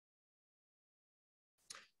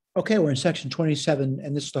Okay, we're in section 27,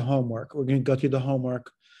 and this is the homework. We're going to go through the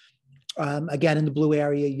homework. Again, in the blue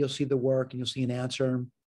area, you'll see the work and you'll see an answer.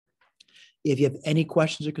 If you have any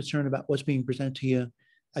questions or concern about what's being presented to you,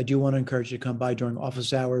 I do want to encourage you to come by during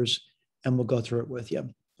office hours and we'll go through it with you.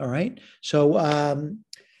 All right. So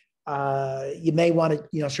you may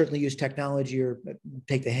want to, certainly use technology or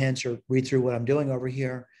take the hints or read through what I'm doing over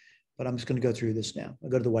here, but I'm just going to go through this now. I'll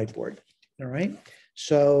go to the whiteboard. All right.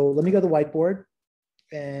 So let me go to the whiteboard,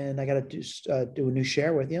 and I got to just do a new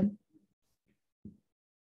share with you.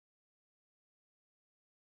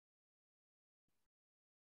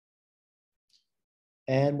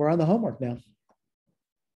 And we're on the homework now.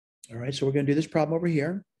 All right, so we're going to do this problem over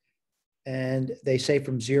here. And they say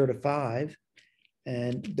from 0 to 5.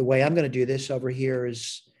 And the way I'm going to do this over here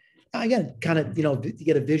is, again, kind of,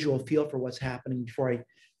 get a visual feel for what's happening before I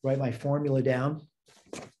write my formula down.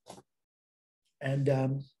 And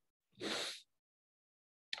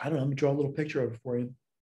I don't know, let me draw a little picture over for you.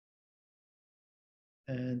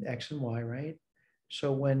 And X and Y, right?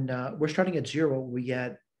 So when we're starting at 0, we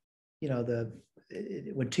get,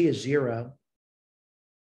 when t is 0,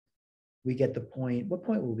 we get the point. What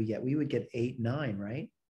point will we get? We would get 8, 9, right?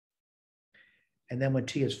 And then when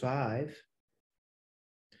t is 5,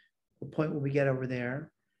 what point will we get over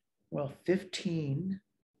there? Well, 15.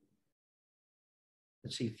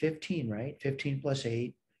 Let's see, 15, right? 15 plus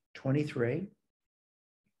 8, 23.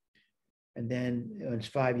 And then when it's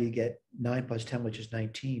 5, you get 9 plus 10, which is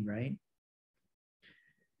 19, right?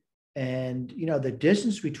 And, the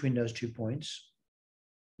distance between those 2 points,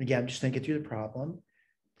 again, I'm just thinking through the problem.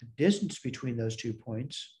 The distance between those 2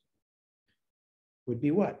 points would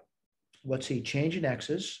be what? Let's see, change in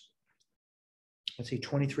x's. Let's see,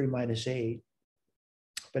 23 minus 8.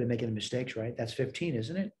 But I'm making mistakes, right? That's 15,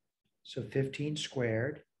 isn't it? So 15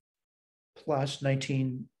 squared plus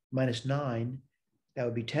 19 minus 9, that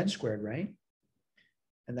would be 10 squared, right?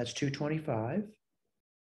 And that's 225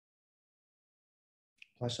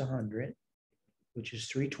 plus 100, which is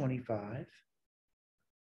 325.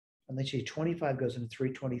 And let's see, 25 goes into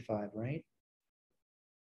 325, right?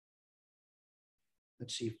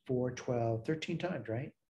 Let's see, 4, 12, 13 times,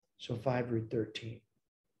 right? So 5 root 13.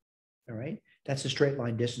 All right, that's the straight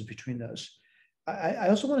line distance between those. I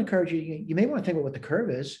also want to encourage you, you may want to think about what the curve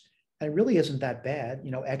is, and it really isn't that bad.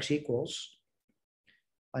 X equals,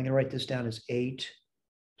 I'm going to write this down as 8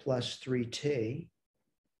 plus 3t,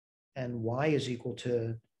 and y is equal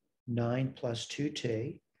to 9 plus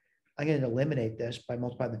 2t. I'm going to eliminate this by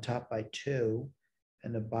multiplying the top by 2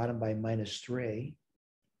 and the bottom by minus 3.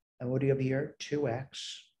 And what do you have here? 2x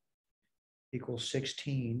equals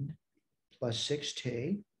 16 plus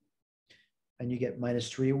 6t. And you get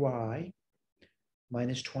minus 3y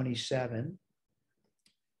minus 27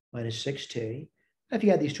 minus 6t. If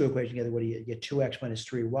you add these two equations together, what do you get? You get 2x minus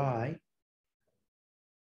 3y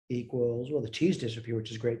equals, well, the t's disappear,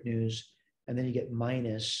 which is great news. And then you get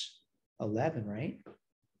minus 11, right? All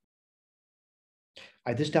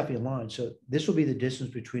right, this definitely aligns. So this will be the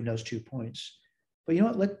distance between those 2 points. But you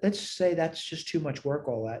know what? Let's say that's just too much work,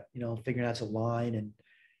 all that, figuring out a line and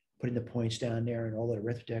putting the points down there and all that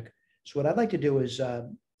arithmetic. So what I'd like to do is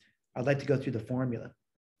I'd like to go through the formula.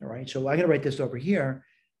 All right. So I'm going to write this over here,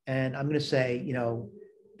 and I'm going to say,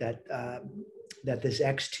 that that this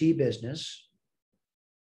xt business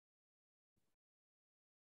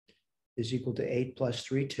is equal to 8 plus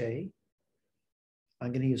 3t.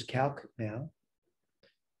 I'm going to use calc now.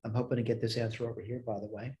 I'm hoping to get this answer over here, by the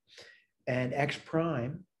way. And x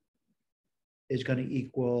prime is going to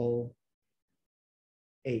equal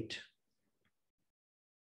 8.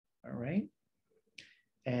 All right.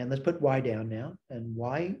 And let's put y down now. And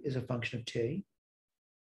y is a function of t.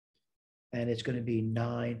 And it's going to be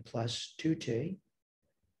 9 plus 2t.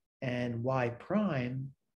 And y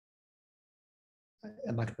prime,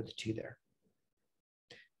 I'm not going to put the t there.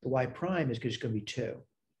 The y prime is just going to be 2.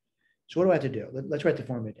 So what do I have to do? Let's write the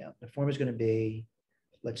formula down. The formula is going to be,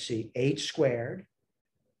 let's see, 8 squared,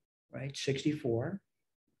 right, 64,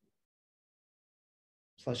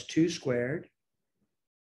 plus 2 squared,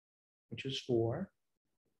 which is 4.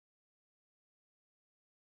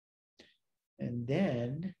 And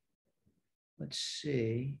then, let's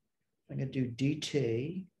see, I'm going to do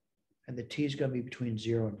dt, and the t is going to be between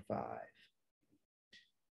 0 and 5.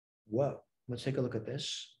 Whoa, let's take a look at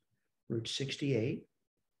this. Root 68,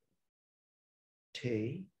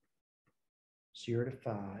 t, 0 to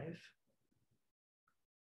 5. I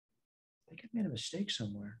think I made a mistake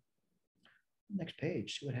somewhere. Next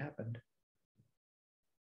page, see what happened.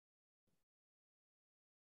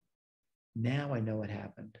 Now I know what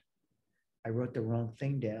happened. I wrote the wrong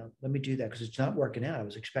thing down. Let me do that because it's not working out. I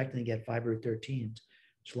was expecting to get 5 root 13s.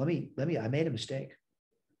 So I made a mistake.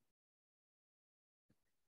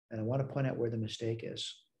 And I want to point out where the mistake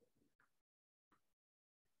is.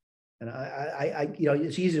 And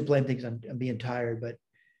it's easy to blame things on being tired, but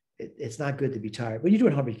it's not good to be tired. When you're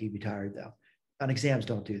doing homework, you can be tired though. On exams,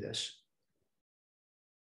 don't do this.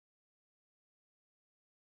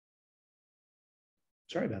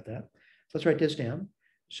 Sorry about that. Let's write this down.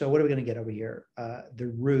 So what are we going to get over here?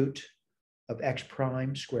 The root of x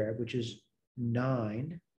prime squared, which is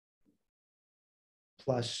 9,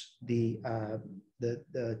 plus the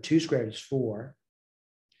 2 squared is 4,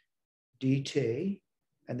 dt,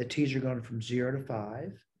 and the t's are going from 0 to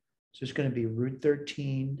 5. So it's going to be root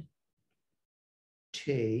 13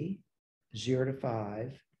 t, 0 to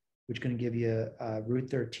 5, which is going to give you root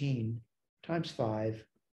 13 times 5,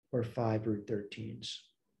 or 5 root 13s.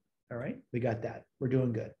 All right, we got that. We're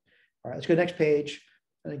doing good. All right, let's go next page.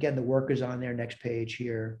 And again, the work is on there. Next page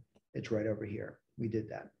here. It's right over here. We did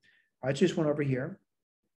that. All right, so this one over here.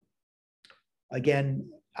 Again,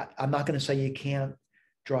 I'm not going to say you can't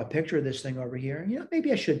draw a picture of this thing over here. You know,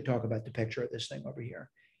 maybe I should talk about the picture of this thing over here.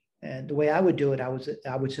 And the way I would do it, I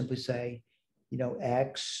would simply say, you know,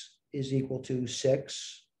 x is equal to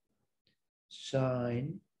 6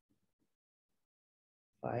 sine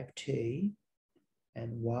 5t,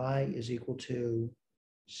 and y is equal to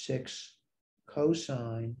 6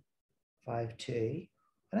 cosine 5t.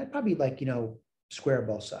 And I'd probably like, you know, square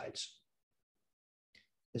both sides.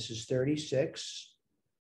 This is 36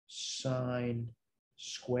 sine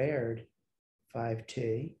squared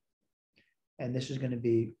 5t. And this is going to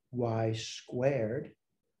be y squared,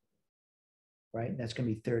 right? And that's going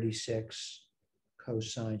to be 36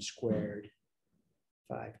 cosine squared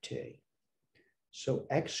 5t. So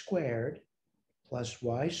x squared plus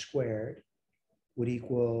y squared would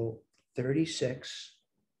equal 36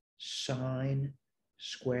 sine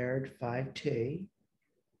squared 5t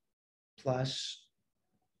plus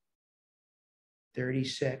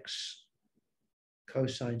 36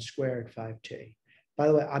 cosine squared 5t. By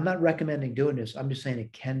the way, I'm not recommending doing this. I'm just saying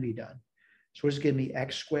it can be done. So what does it give me?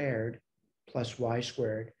 X squared plus y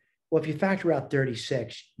squared. Well, if you factor out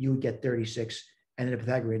 36, you would get 36 and then the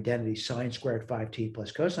Pythagorean identity, sine squared 5t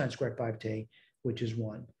plus cosine squared 5t, which is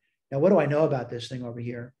 1. Now, what do I know about this thing over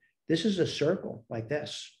here? This is a circle like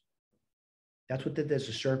this. That's what this is,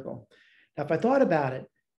 a circle. Now, if I thought about it,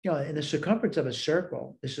 you know, in the circumference of a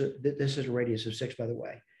circle, this is a radius of 6, by the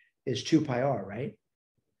way, is 2 pi r, right?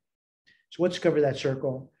 So what's cover that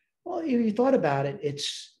circle? Well, if you thought about it,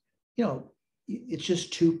 it's, you know, it's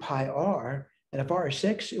just 2 pi r. And if r is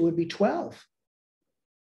 6, it would be 12.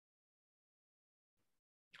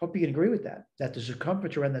 Hope you can agree with that the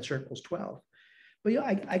circumference around that circle is 12. But you know,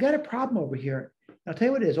 I got a problem over here. I'll tell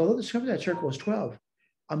you what it is. Although the circumference of that circle is 12,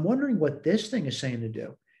 I'm wondering what this thing is saying to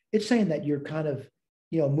do. It's saying that you're kind of,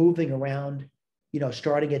 you know, moving around, you know,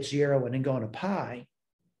 starting at 0 and then going to pi.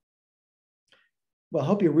 Well, I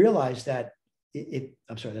hope you realize that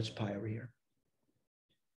I'm sorry, that's pi over here.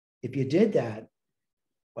 If you did that,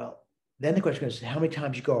 well, then the question is how many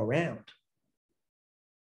times you go around.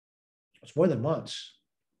 It's more than once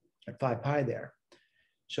at 5 pi there.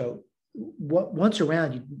 So once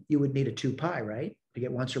around, you would need a 2 pi, right? To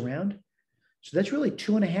get once around. So that's really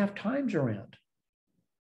 2.5 times around.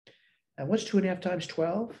 And what's 2.5 times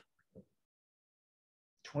 12?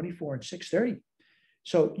 24 and 6, 30.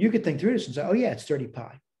 So you could think through this and say, oh yeah, it's 30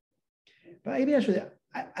 pi. But I'll be honest with you,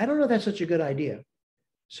 I don't know if that's such a good idea.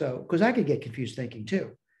 So, because I could get confused thinking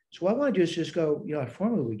too. So what I want to do is just go, you know, a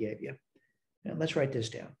formula we gave you. And let's write this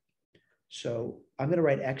down. So I'm going to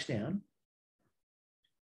write x down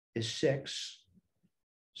is 6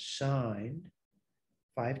 sine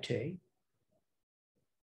 5t.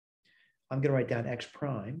 I'm going to write down x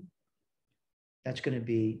prime. That's going to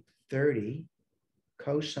be 30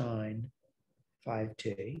 cosine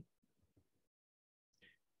 5t.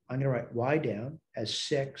 I'm going to write y down as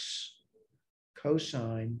 6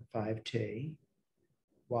 cosine 5t.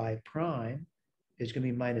 Y prime is going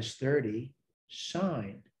to be minus 30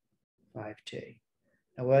 sine 5t.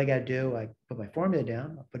 Now what I got to do, I put my formula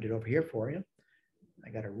down. I'll put it over here for you. I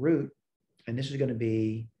got a root, and this is going to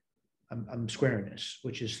be, I'm squaring this,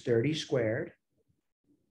 which is 30 squared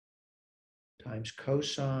times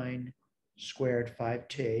cosine squared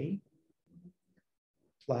 5t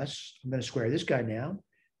plus, I'm going to square this guy now,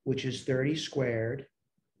 which is 30 squared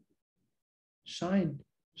sine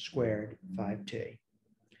squared 5t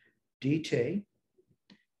dt.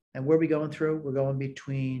 And where are we going through? We're going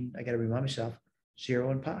between, I got to remind myself,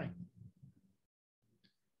 0 and pi.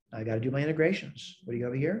 I got to do my integrations. What do you go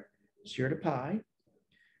over here? 0 to pi.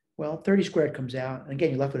 Well, 30 squared comes out. And again,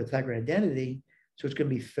 you're left with a Pythagorean identity. So it's going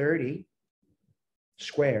to be 30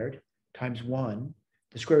 squared times 1.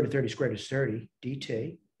 The square root of 30 squared is 30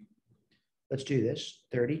 dt. Let's do this.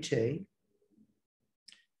 30t,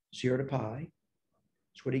 0 to pi.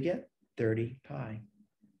 So what do you get? 30 pi,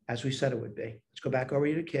 as we said it would be. Let's go back over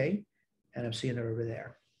here to k, and I'm seeing it over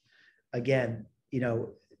there. Again,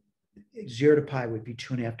 0 to pi would be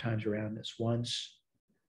 2.5 times around this. Once,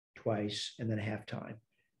 twice, and then a half time.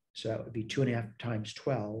 So it would be 2.5 times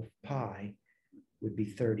 12 pi would be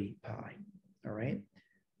 30 pi. All right.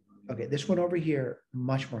 Okay, this one over here,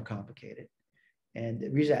 much more complicated. And the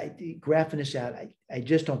reason graphing this out, I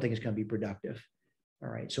just don't think it's going to be productive. All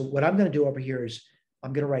right, so what I'm going to do over here is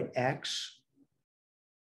I'm going to write x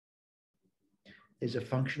is a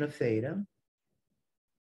function of theta.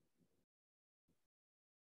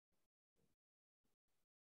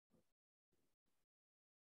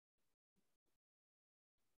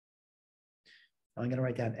 I'm going to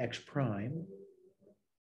write down x prime.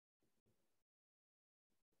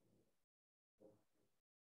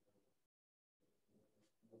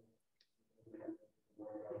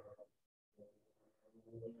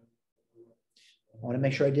 I want to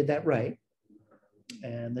make sure I did that right.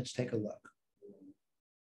 And let's take a look.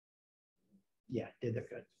 Yeah, did that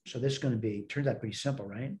good. So this is going to be, turns out pretty simple,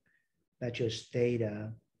 right? That's just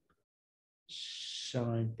theta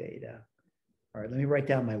sine theta. All right, let me write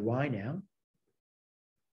down my y now.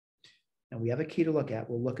 And we have a key to look at.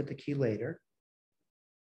 We'll look at the key later.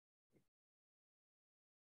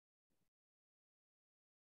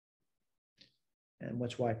 And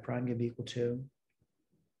what's y prime going to be equal to?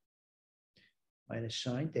 Minus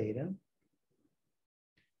sine theta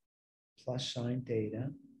plus sine theta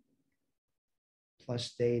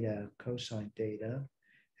plus theta cosine theta.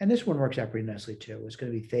 And this one works out pretty nicely too. It's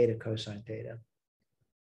going to be theta cosine theta.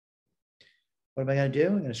 What am I going to do?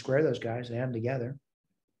 I'm going to square those guys and add them together.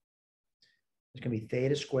 It's going to be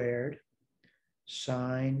theta squared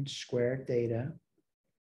sine squared theta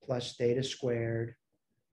plus theta squared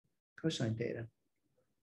cosine theta.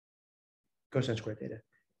 Cosine squared theta.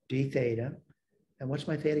 D theta. And what's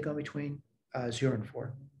my theta going between 0 and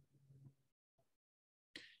 4?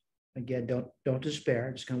 Again, don't despair.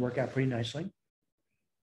 It's going to work out pretty nicely.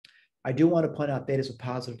 I do want to point out theta is a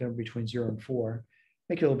positive number between 0 and 4.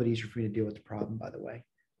 Make it a little bit easier for me to deal with the problem, by the way.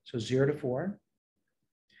 So 0 to 4.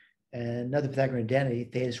 And another Pythagorean identity,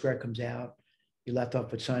 theta squared comes out. You left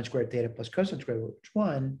off with sine squared theta plus cosine squared, which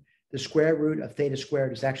 1. The square root of theta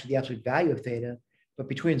squared is actually the absolute value of theta, but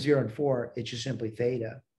between 0 and 4, it's just simply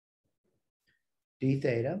theta. D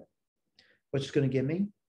theta. What's it going to give me?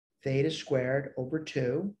 Theta squared over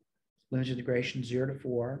 2, limit of integration 0 to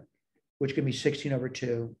 4, which can be 16 over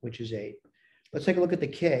 2, which is 8. Let's take a look at the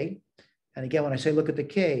k. And again, when I say look at the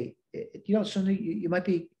k, something you might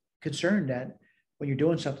be concerned that when you're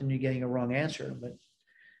doing something, you're getting a wrong answer, but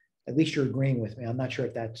at least you're agreeing with me. I'm not sure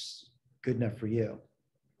if that's good enough for you.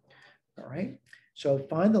 All right. So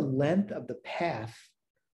find the length of the path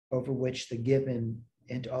over which the given,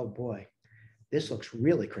 and oh boy, this looks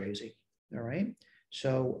really crazy. All right.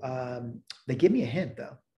 So they give me a hint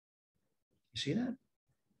though. You see that?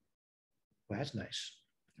 Well, that's nice.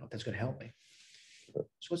 I hope that's going to help me.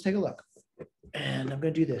 So let's take a look. And I'm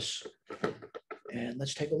going to do this. And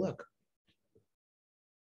let's take a look.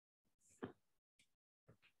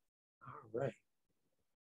 All right.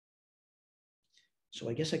 So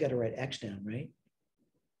I guess I got to write x down, right?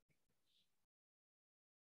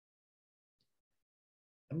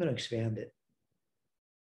 I'm going to expand it.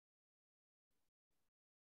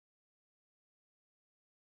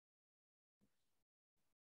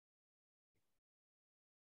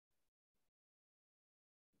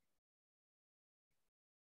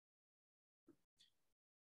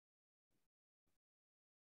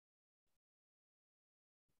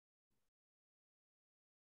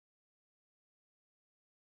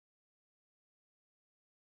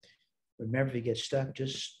 Remember, if you get stuck,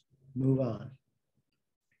 just move on.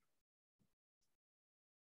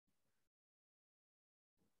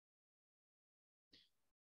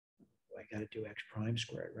 I got to do x prime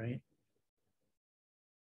squared, right?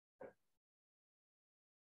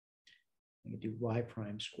 I can do y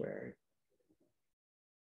prime squared.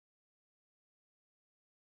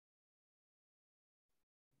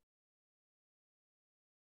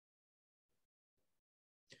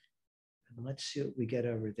 And let's see what we get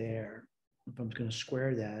over there. If I'm going to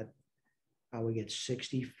square that, I would get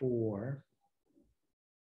 64.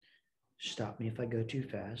 Stop me if I go too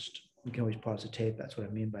fast. You can always pause the tape. That's what I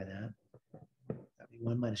mean by that. That'd be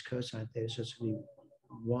 1 minus cosine theta. So it's going to be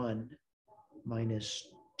 1 minus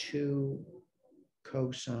 2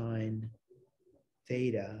 cosine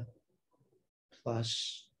theta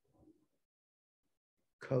plus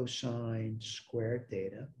cosine squared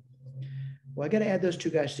theta. Well, I got to add those two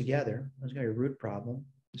guys together. That's going to be a root problem.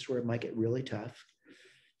 This is where it might get really tough.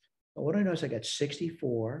 But what I know is I got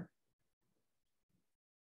 64.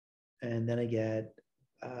 And then I get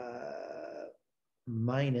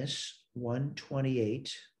minus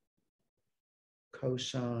 128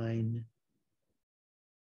 cosine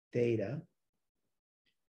theta.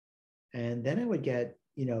 And then I would get,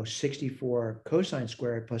 64 cosine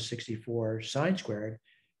squared plus 64 sine squared,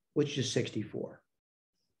 which is 64.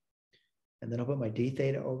 And then I'll put my d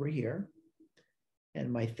theta over here.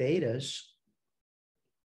 And my thetas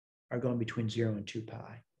are going between 0 and 2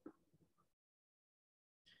 pi.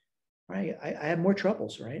 All right, I have more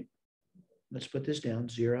troubles, right? Let's put this down,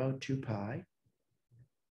 0, 2 pi.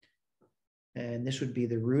 And this would be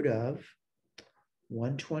the root of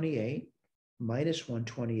 128 minus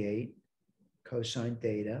 128 cosine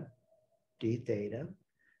theta, d theta.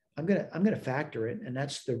 I'm gonna factor it, and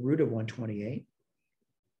that's the root of 128.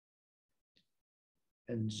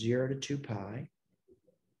 And 0 to 2 pi.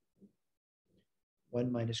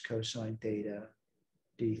 1 minus cosine theta,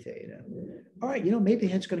 d theta. All right, maybe the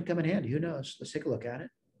hint's going to come in handy. Who knows? Let's take a look at it.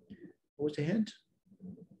 What was the hint?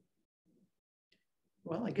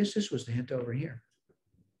 Well, I guess this was the hint over here.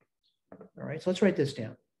 All right, so let's write this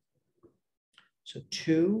down. So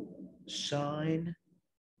 2 sine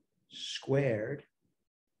squared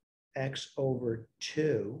x over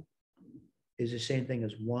 2 is the same thing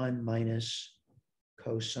as 1 minus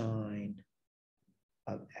cosine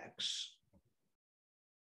of x.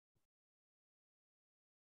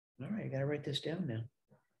 All right, I got to write this down now.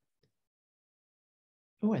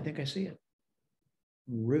 Oh, I think I see it.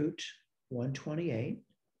 Root 128,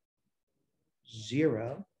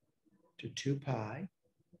 0 to 2 pi.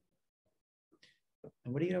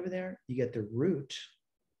 And what do you get over there? You get the root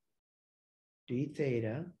d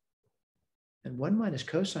theta. And 1 minus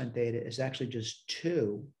cosine theta is actually just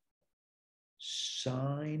 2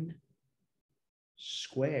 sine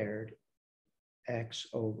squared x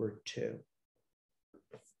over 2.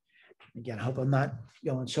 Again, I hope I'm not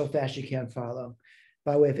going so fast you can't follow.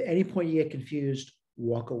 By the way, if at any point you get confused,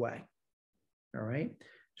 walk away. All right.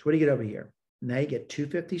 So what do you get over here? Now you get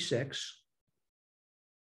 256.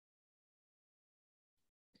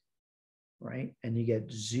 Right. And you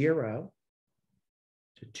get 0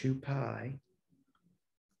 to 2 pi.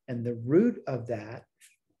 And the root of that,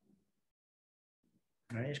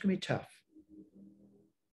 all right, it's going to be tough.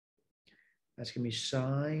 That's going to be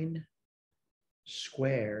sine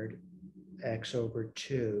squared x over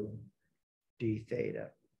 2 d theta.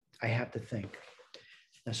 I have to think.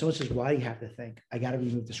 Now, someone says, why do you have to think? I got to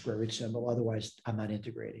remove the square root symbol. Otherwise, I'm not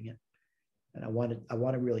integrating it. And I want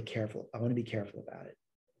to be careful about it.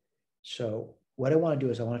 So what I want to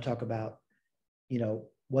do is I want to talk about,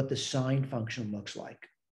 what the sine function looks like.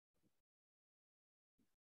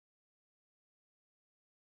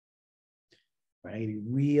 Right, I need to be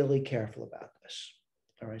really careful about this.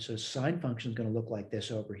 All right, so sine function is going to look like this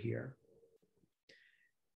over here.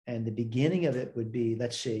 And the beginning of it would be,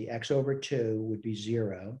 let's see, x over 2 would be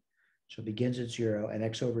 0. So it begins at 0, and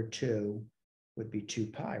x over 2 would be 2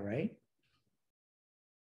 pi, right?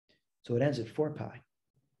 So it ends at 4 pi.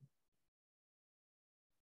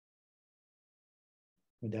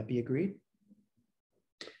 Would that be agreed?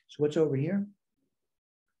 So what's over here?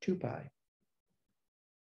 2 pi.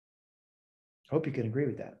 I hope you can agree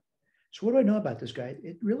with that. So what do I know about this guy?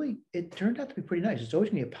 It turned out to be pretty nice. It's always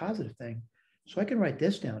going to be a positive thing. So I can write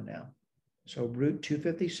this down now. So root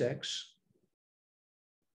 256,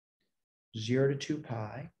 0 to 2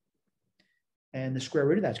 pi. And the square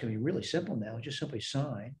root of that's going to be really simple now. Just simply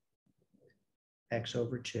sine x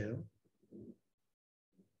over 2.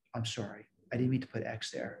 I'm sorry. I didn't mean to put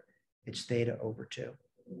x there. It's theta over 2.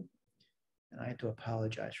 And I have to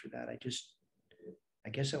apologize for that. I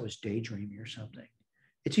guess I was daydreaming or something.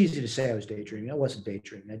 It's easy to say I was daydreaming. I wasn't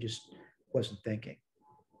daydreaming. I just wasn't thinking.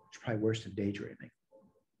 It's probably worse than daydreaming.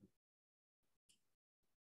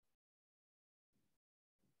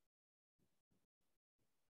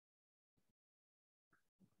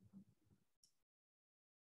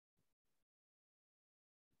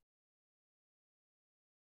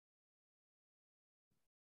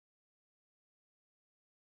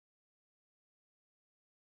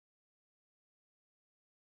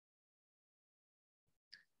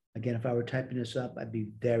 Again, if I were typing this up, I'd be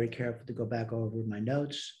very careful to go back over my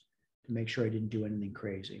notes to make sure I didn't do anything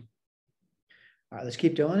crazy. All right, let's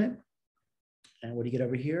keep doing it. And what do you get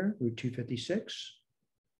over here? Root 256.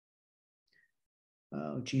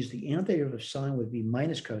 Oh, geez, the antiderivative of sine would be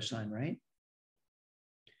minus cosine, right?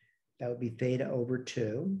 That would be theta over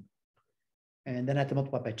 2. And then I have to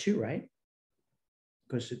multiply by 2, right?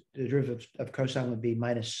 because the derivative of cosine would be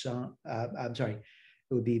minus, I'm sorry,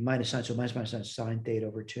 it would be minus sine, so minus minus sine theta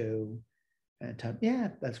over 2 and time. Yeah,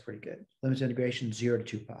 that's pretty good. Limits of integration 0 to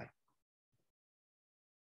 2 pi.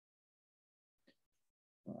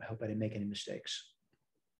 Well, I hope I didn't make any mistakes.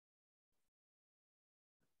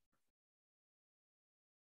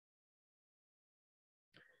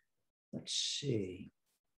 Let's see.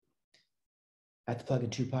 I have to plug in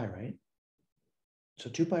 2 pi, right? So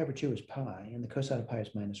 2 pi over 2 is pi, and the cosine of pi is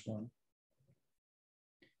minus 1.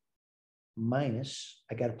 Minus,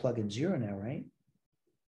 I got to plug in 0 now, right?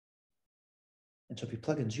 And so if you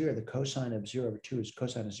plug in 0, the cosine of 0 over 2 is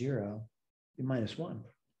cosine of 0, be minus 1.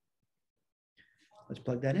 Let's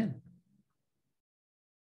plug that in.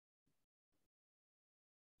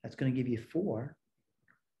 That's going to give you 4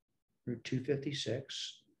 root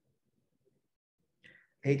 256.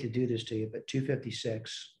 I hate to do this to you, but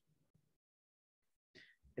 256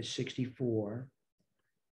 is 64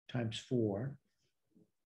 times 4,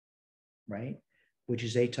 right? Which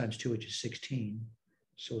is 8 times 2, which is 16.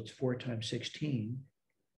 So it's 4 times 16.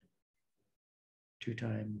 2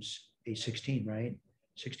 times 8, 16, right?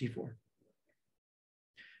 64.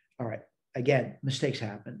 All right. Again, mistakes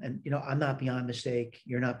happen. And, you know, I'm not beyond mistake.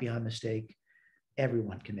 You're not beyond mistake.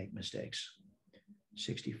 Everyone can make mistakes.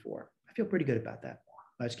 64. I feel pretty good about that.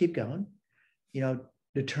 Let's keep going. You know,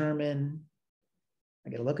 determine,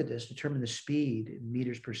 I got to look at this, determine the speed in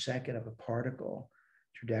meters per second of a particle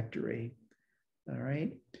trajectory. All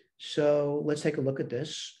right. So let's take a look at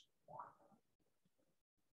this.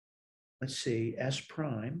 Let's see, S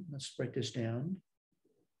prime, let's write this down.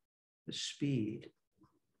 The speed.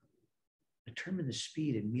 Determine the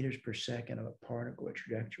speed in meters per second of a particle or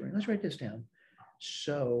trajectory. Let's write this down.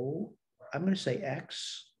 So I'm going to say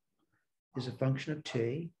X is a function of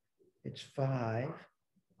t. It's 5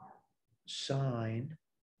 sine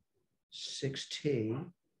 6t,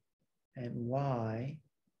 and y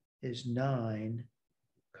is 9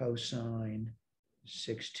 cosine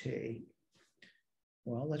 6t.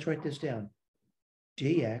 Well, let's write this down.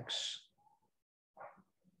 dx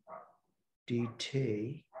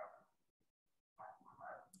dt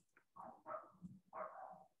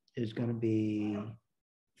is going to be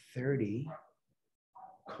 30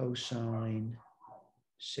 cosine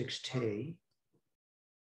 6t.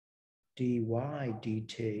 dy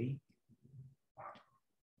dt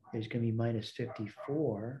is going to be minus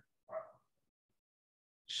 54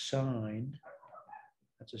 sine,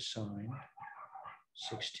 that's a sine,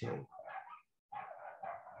 6t.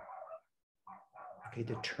 Okay,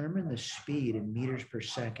 determine the speed in meters per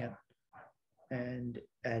second. And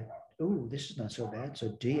at, oh, this is not so bad. So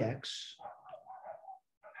dx,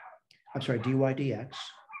 I'm sorry, dy dx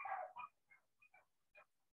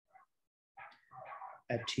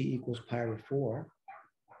at t equals pi over 4,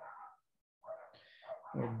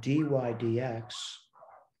 or dy dx,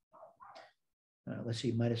 let's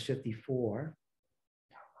see, minus 54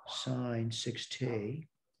 sine 6t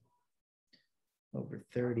over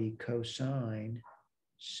 30 cosine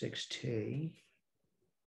 6t.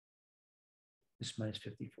 This is minus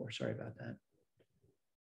 54, sorry about that.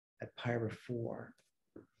 At pi over 4.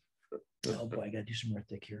 Oh boy, I gotta do some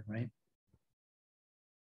arithmetic here, right?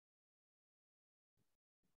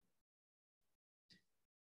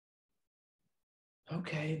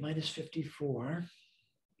 Okay, minus 54.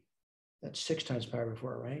 That's 6 times pi over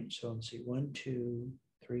 4, right? So let's see, 1, 2,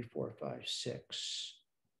 3, 4, 5, 6.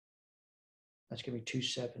 That's going to be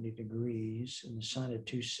 270 degrees. And the sine of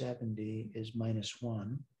 270 is minus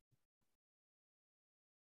 1.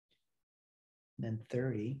 And then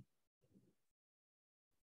 30.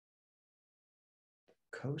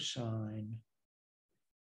 Cosine.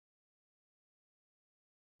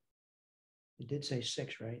 It did say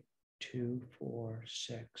 6, right? 2, 4,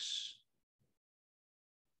 6.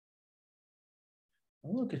 I'm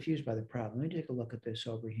a little confused by the problem. Let me take a look at this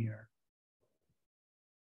over here.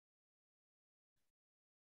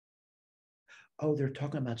 Oh, they're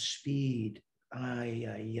talking about speed. Ay,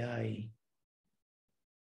 ay, ay.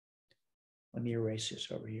 Let me erase this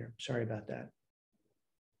over here. Sorry about that.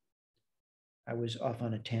 I was off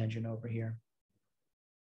on a tangent over here.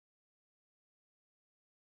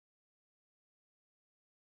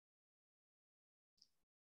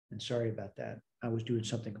 And sorry about that. I was doing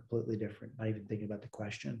something completely different, not even thinking about the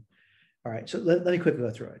question. All right, so let me quickly go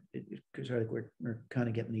through it because we're kind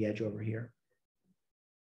of getting the edge over here.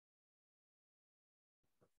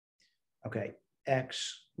 Okay,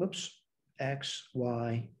 x, whoops, x,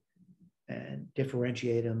 y, and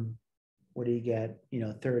differentiate them. What do you get? You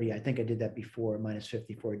know, 30. I think I did that before. Minus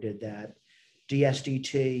 54 did that. ds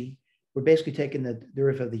dt. We're basically taking the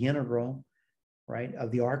derivative of the integral, right,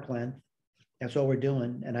 of the arc length That's all we're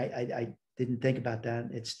doing. And I didn't think about that.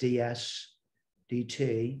 It's ds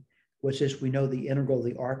dt. What's this? We know the integral of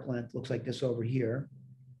the arc length looks like this over here.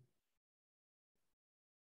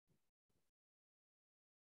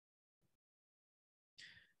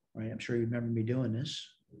 Right, I'm sure you remember me doing this.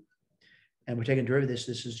 And we're taking derivatives.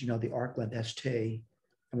 This is, the arc length st,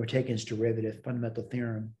 and we're taking its derivative, fundamental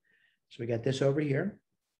theorem. So we got this over here.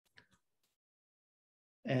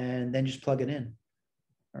 And then just plug it in.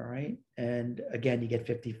 All right. And again, you get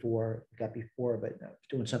 54. We got before, but I was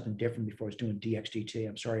doing something different before. I was doing dx dt.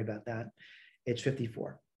 I'm sorry about that. It's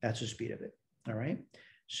 54. That's the speed of it. All right.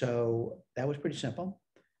 So that was pretty simple.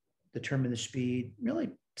 Determine the speed. Really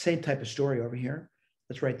same type of story over here.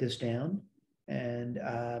 Let's write this down. And,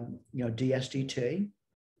 ds dt,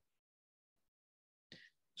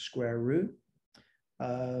 square root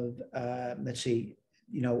of, let's see,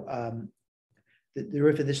 the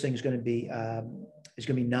derivative of this thing is going to be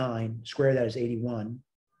 9. Square of that is 81.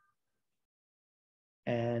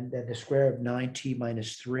 And then the square of 9t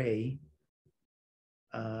minus 3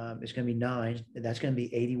 is going to be 9. And that's going to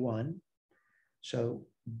be 81. So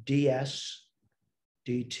ds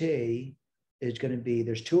dt is going to be,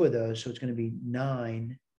 there's 2 of those, so it's going to be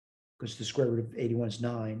 9, because the square root of 81 is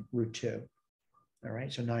 9 root 2. All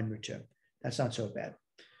right, so 9 root 2. That's not so bad.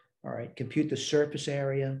 All right, compute the surface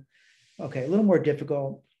area. Okay, a little more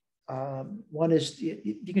difficult. One is,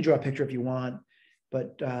 you can draw a picture if you want,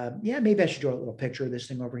 but yeah, maybe I should draw a little picture of this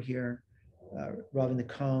thing over here. Revolving the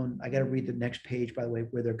cone. I got to read the next page, by the way,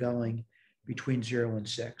 where they're going between 0 and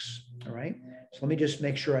 6. All right, so let me just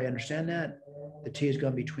make sure I understand that. The t is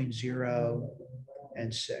going between 0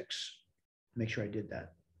 and 6. Make sure I did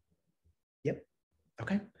that. Yep.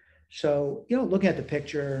 Okay. So, looking at the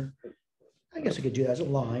picture, I guess I could do that as a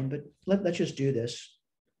line, but let's just do this.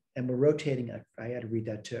 And we're rotating. I had to read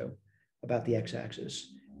that too, about the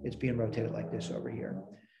x-axis. It's being rotated like this over here.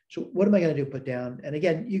 So what am I going to do? Put down, and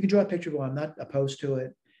again, you can draw a picture of one. I'm not opposed to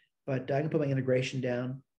it, but I can put my integration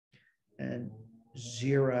down, and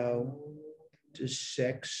 0 to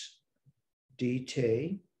 6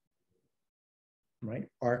 dt, right?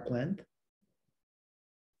 Arc length.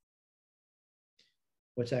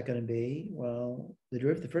 What's that going to be? Well, the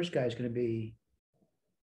derivative, the first guy is going to be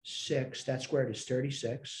 6. That squared is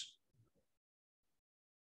 36.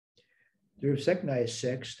 The derivative of the second guy is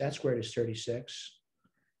 6. That squared is 36.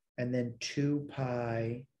 And then 2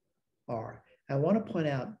 pi r. I want to point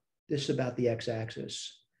out this is about the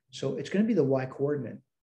x-axis. So it's going to be the y-coordinate.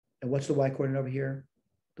 And what's the y-coordinate over here?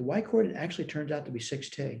 The y-coordinate actually turns out to be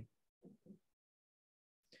 6t.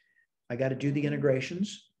 I got to do the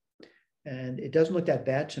integrations. And it doesn't look that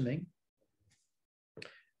bad to me.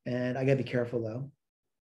 And I got to be careful though.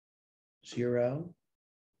 0,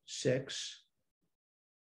 6,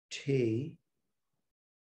 t,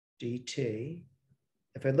 dt.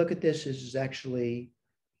 If I look at this, this is actually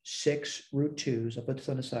 6 root 2s. I'll put this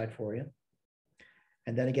on the side for you.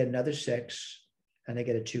 And then I get another 6, and I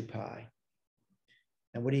get a 2 pi.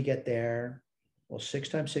 And what do you get there? Well, 6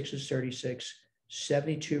 times 6 is 36,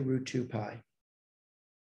 72 root 2 pi.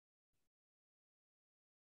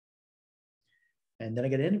 And then I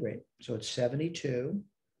get to integrate. So it's 72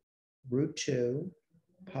 root 2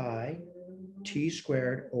 pi t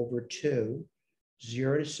squared over 2,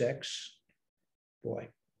 0 to 6. Boy,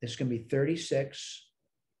 this is going to be 36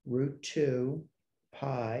 root 2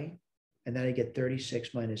 pi, and then I get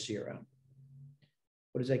 36 minus 0.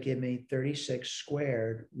 What does that give me? 36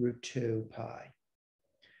 squared root 2 pi.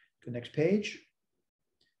 Go next page.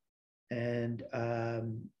 And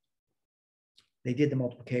they did the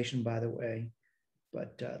multiplication, by the way,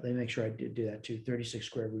 but let me make sure I did do that too. 36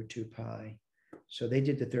 squared root 2 pi. So they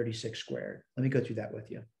did the 36 squared. Let me go through that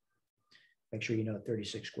with you. Make sure you know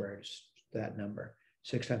 36 squared is that number.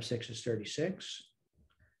 6 times 6 is 36.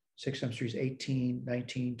 6 times 3 is 18,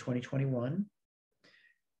 19, 20, 21.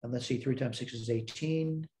 And let's see, 3 times 6 is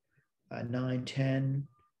 18, 9, 10,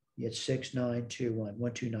 you get 6, 9, 2, 1,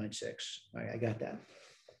 1, 2, 9, 6. All right, I got that.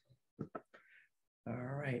 All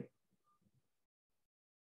right.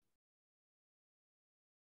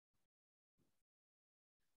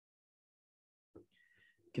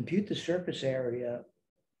 Compute the surface area,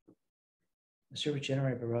 the surface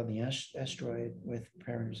generated around the asteroid with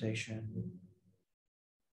parameterization.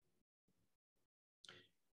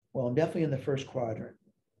 Well, I'm definitely in the first quadrant.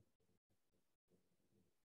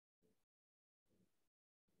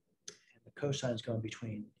 And the cosine is going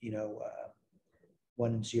between,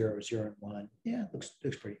 1 and 0, 0 and 1. Yeah, it looks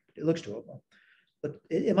doable. But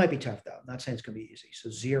it might be tough though. I'm not saying it's going to be easy. So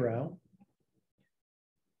 0,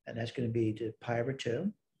 and that's going to be to pi over 2.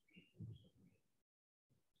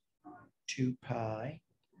 2 pi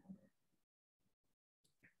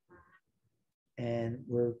And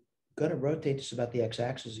we're going to rotate this about the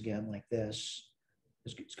x-axis again like this.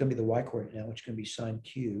 It's going to be the y-coordinate now, which is going to be sine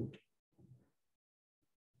cubed.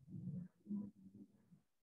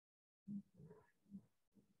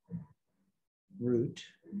 Root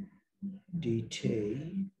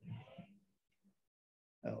dt.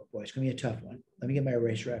 Oh boy, it's going to be a tough one. Let me get my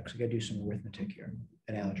eraser out because I got to do some arithmetic here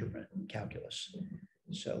and algebra and calculus.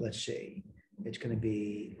 So let's see. It's going to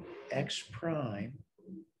be x prime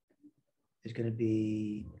is going to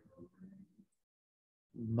be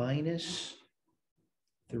minus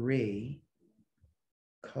 3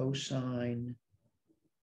 cosine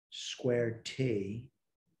squared t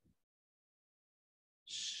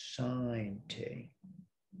sine t.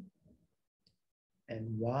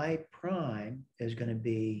 And y prime is going to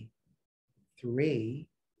be 3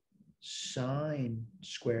 sine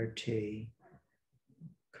squared t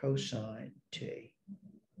cosine t.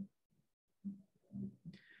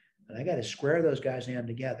 And I got to square those guys down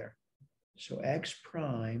together. So x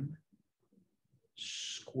prime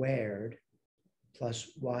squared plus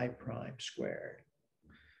y prime squared.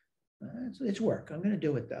 It's work. I'm going to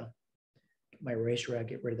do it though. Get my eraser out,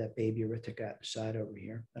 get rid of that baby arithmetic out the side over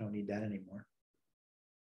here. I don't need that anymore.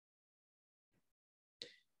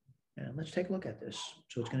 And let's take a look at this.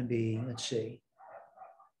 So it's going to be, let's see,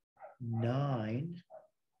 9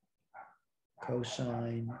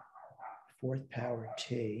 cosine 4th power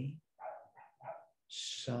t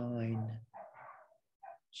sine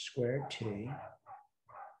squared t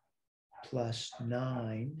plus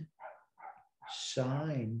 9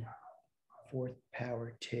 sine 4th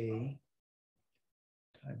power t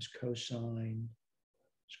times cosine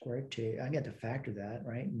squared t. I get to factor that,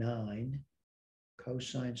 right? 9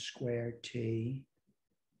 cosine squared t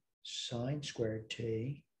sine squared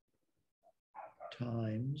t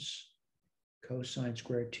times cosine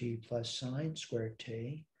squared t plus sine squared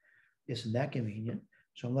t. Isn't that convenient?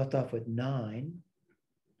 So I'm left off with 9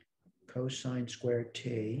 cosine squared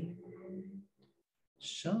t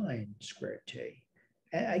sine squared t.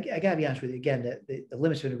 And I got to be honest with you, again, the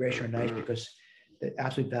limits of integration are nice because the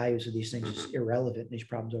absolute values of these things is irrelevant in these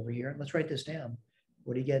problems over here. Let's write this down.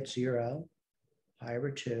 What do you get? 0, pi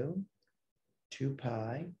over 2, 2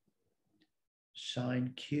 pi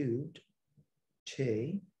sine cubed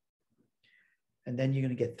t. And then you're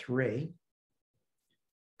going to get 3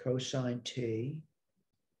 cosine t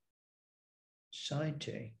sine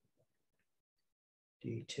t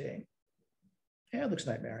dt. Yeah, it looks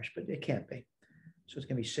nightmarish, but it can't be. So it's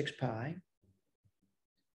going to be 6 pi,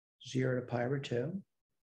 0 to pi over 2.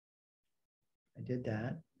 I did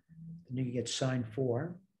that. Then you can get sine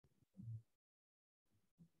 4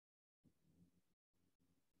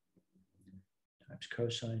 times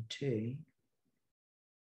cosine t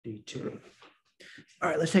dt. All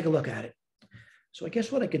right, let's take a look at it. So I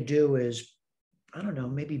guess what I could do is, I don't know,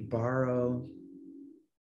 maybe borrow.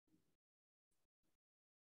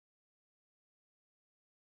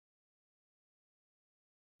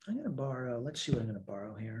 I'm going to borrow, let's see what I'm going to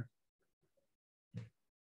borrow here.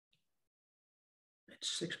 It's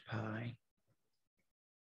 6 pi.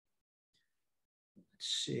 Let's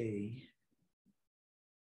see.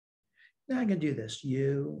 Now I can do this.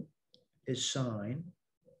 U is sine.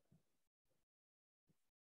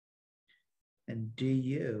 And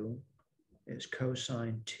du is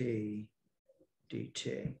cosine t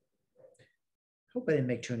dt. Hope I didn't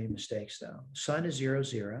make too many mistakes though. Sine is 0,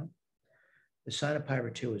 0. The sine of pi over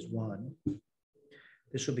 2 is 1.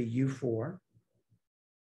 This will be u4.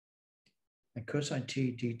 And cosine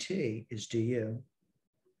t dt is du.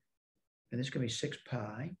 And this is going to be 6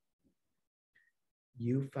 pi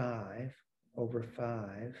u5 over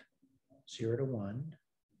 5, 0 to 1.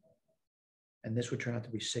 And this would turn out to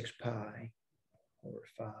be 6 pi over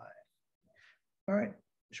 5. All right,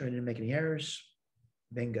 sure I didn't make any errors.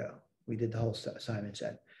 Bingo, we did the whole assignment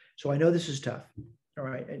set. So I know this is tough, all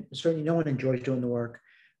right? And certainly no one enjoys doing the work.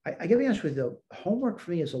 I gotta be honest with you, homework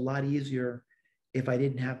for me is a lot easier if I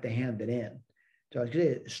didn't have to hand it in. So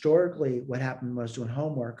historically, what happened was doing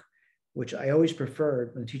homework, which I always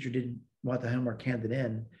preferred when the teacher didn't want the homework handed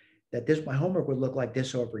in, that my homework would look like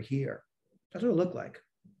this over here. That's what it looked like.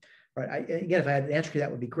 Right. Again, if I had an answer key, that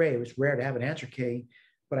would be great. It was rare to have an answer key,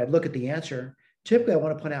 but I'd look at the answer. Typically, I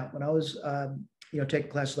want to point out when I was, taking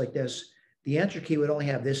classes like this, the answer key would only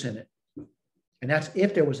have this in it, and that's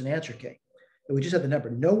if there was an answer key. It would just have the number,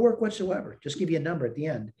 no work whatsoever. Just give you a number at the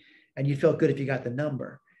end, and you felt good if you got the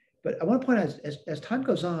number. But I want to point out, as time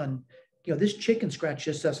goes on, this chicken scratch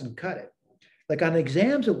just doesn't cut it. Like on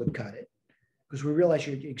exams, it would cut it because we realize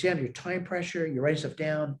your exam, your time pressure, you're writing stuff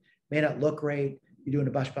down, may not look great. You're doing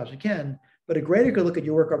the best possible you can, but a grader could look at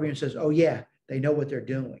your work over here and says, oh yeah, they know what they're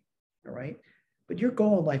doing, all right? But your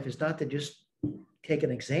goal in life is not to just take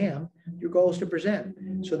an exam. Your goal is to present.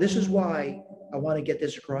 So this is why I want to get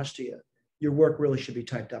this across to you. Your work really should be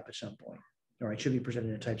typed up at some point. All right, should be presented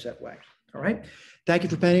in a typeset way. All right. Thank you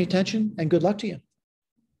for paying attention and good luck to you.